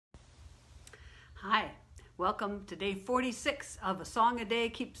Hi, welcome to day 46 of A Song a Day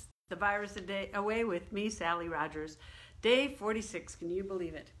Keeps the Virus Away with me, Sally Rogers. Day 46, can you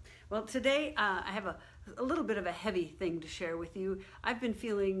believe it? Well, today I have a little bit of a heavy thing to share with you. I've been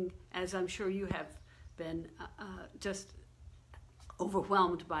feeling, as I'm sure you have been, just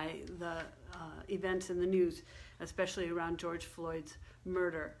overwhelmed by the events in the news, especially around George Floyd's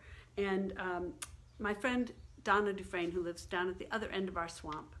murder. And my friend Donna Dufresne, who lives down at the other end of our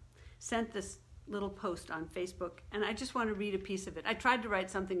swamp, sent this little post on Facebook, and I just want to read a piece of it. I tried to write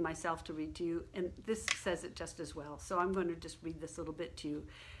something myself to read to you, and this says it just as well. So I'm going to just read this little bit to you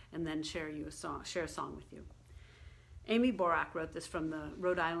and then share a song with you. Amy Borak wrote this from the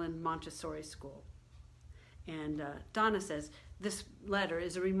Rhode Island Montessori School. And Donna says, this letter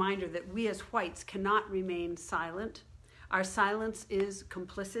is a reminder that we as whites cannot remain silent. Our silence is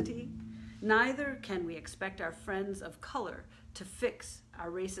complicity. Neither can we expect our friends of color to fix our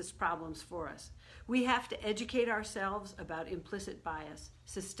racist problems for us. We have to educate ourselves about implicit bias,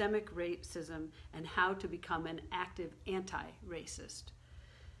 systemic racism, and how to become an active anti-racist.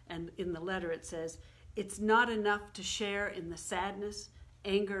 And in the letter it says, it's not enough to share in the sadness,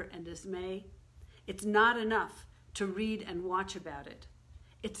 anger, and dismay. It's not enough to read and watch about it.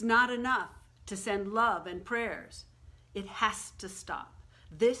 It's not enough to send love and prayers. It has to stop.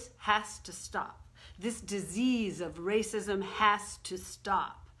 This has to stop. This disease of racism has to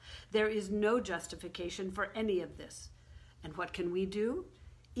stop. There is no justification for any of this. And what can we do?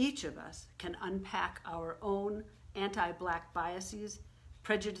 Each of us can unpack our own anti-Black biases,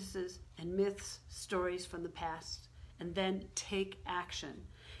 prejudices, and myths, stories from the past, and then take action.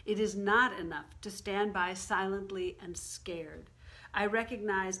 It is not enough to stand by silently and scared. I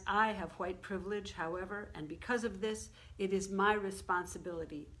recognize I have white privilege, however, and because of this, it is my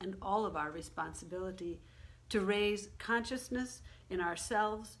responsibility and all of our responsibility to raise consciousness in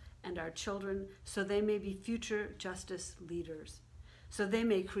ourselves and our children so they may be future justice leaders, so they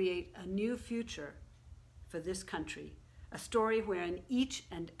may create a new future for this country, a story wherein each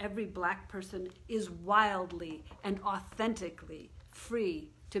and every Black person is wildly and authentically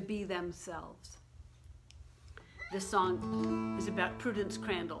free to be themselves. This song is about Prudence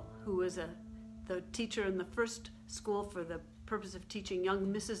Crandall, who was the teacher in the first school for the purpose of teaching young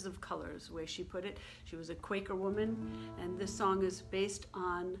misses of color, is the way she put it. She was a Quaker woman, and this song is based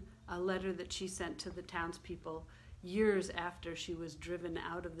on a letter that she sent to the townspeople years after she was driven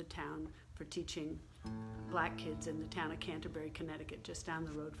out of the town for teaching Black kids in the town of Canterbury, Connecticut, just down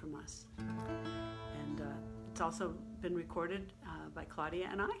the road from us. And it's also been recorded by Claudia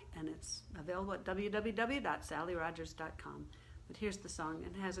and I, and it's available at www.sallyrogers.com. But here's the song,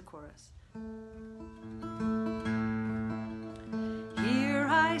 and it has a chorus. Here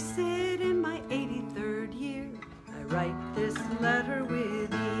I sit in my 83rd year. I write this letter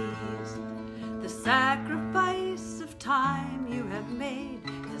with ease. The sacrifice of time you have made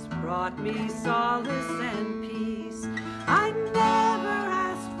has brought me solace and peace. I never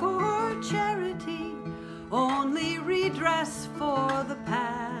asked for charity, only redress for the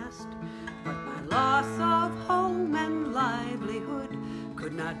past. But my loss of home and livelihood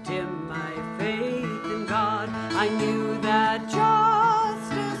could not dim my faith in God. I knew that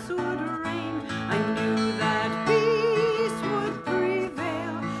justice would reign. I knew that peace would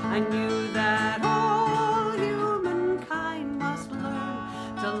prevail. I knew that all humankind must learn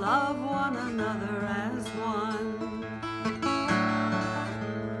to love one another as one.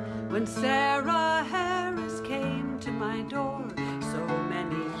 When Sarah came to my door so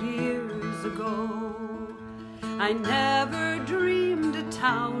many years ago, I never dreamed a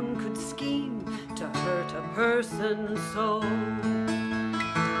town could scheme to hurt a person so.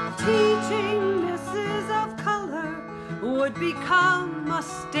 Teaching misses of color would become a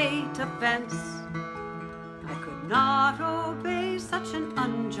state offense. I could not obey such an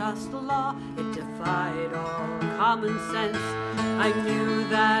unjust law. It defied all common sense. I knew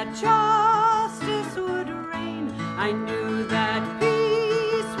that justice would reign. I knew that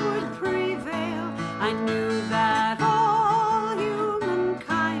peace would prevail. I knew that all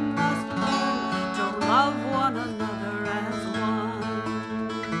humankind must learn to love one another as one.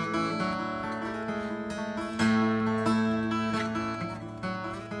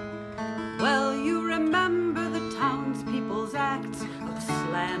 Well, you remember the townspeople's acts of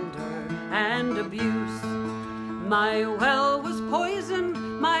slander and abuse. My well was poisoned,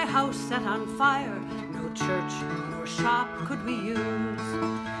 my house set on fire. No church nor shop could we use.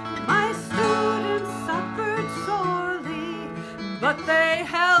 My students suffered sorely, but they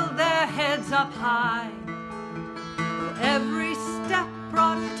held their heads up high. Though every step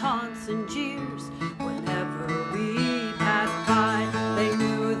brought taunts and jeers whenever we passed by. They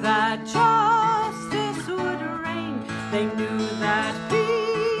knew that justice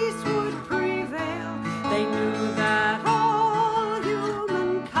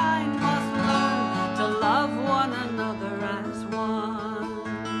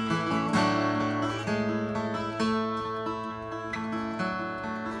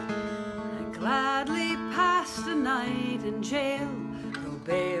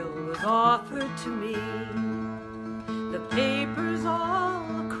to me. The papers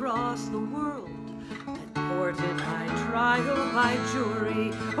all across the world reported my trial by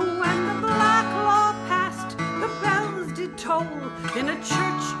jury. When the black law passed, the bells did toll in a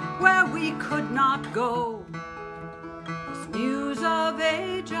church where we could not go. This news of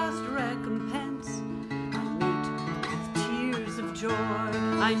a just recompense I meet with tears of joy.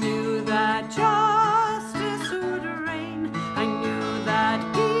 I knew that justice would reign. I knew that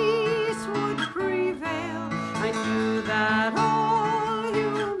peace would prevail. I knew that all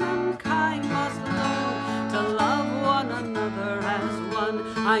humankind must learn to love one another as one.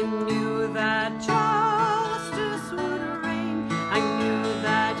 I knew that justice would reign. I knew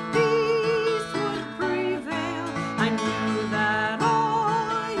that peace would prevail. I knew that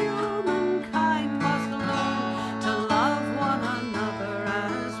all humankind must learn to love one another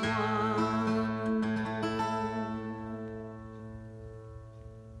as one.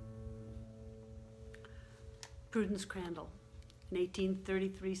 Prudence Crandall, in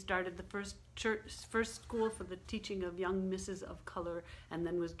 1833, started the first school for the teaching of young misses of color, and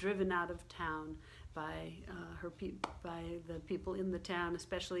then was driven out of town by the people in the town,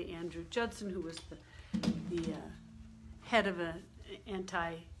 especially Andrew Judson, who was the head of an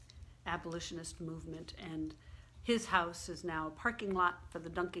anti-abolitionist movement. And his house is now a parking lot for the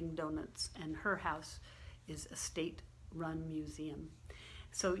Dunkin' Donuts, and her house is a state-run museum.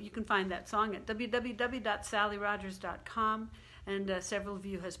 So you can find that song at www.sallyrogers.com. And several of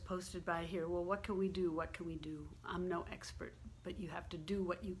you has posted by here, well, what can we do? What can we do? I'm no expert, but you have to do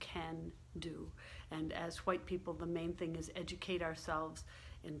what you can do. And as white people, the main thing is educate ourselves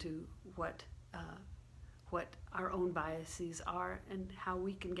into what our own biases are and how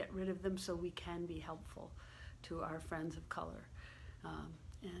we can get rid of them so we can be helpful to our friends of color.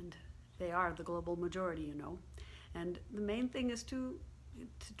 And they are the global majority, you know. And the main thing is to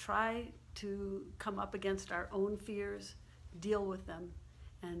try to come up against our own fears, deal with them,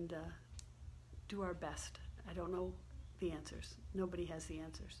 and do our best. I don't know the answers. Nobody has the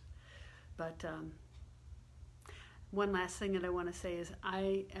answers. But one last thing that I want to say is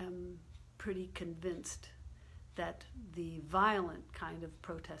I am pretty convinced that the violent kind of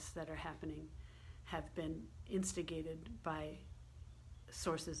protests that are happening have been instigated by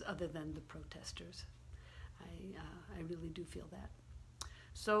sources other than the protesters. I really do feel that.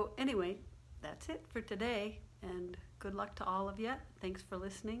 So anyway, that's it for today, and good luck to all of you. Thanks for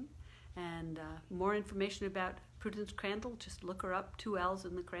listening. And more information about Prudence Crandall, just look her up, 2 L's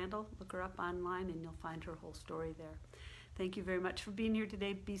in the Crandall. Look her up online and you'll find her whole story there. Thank you very much for being here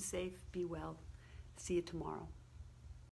today. Be safe, be well. See you tomorrow.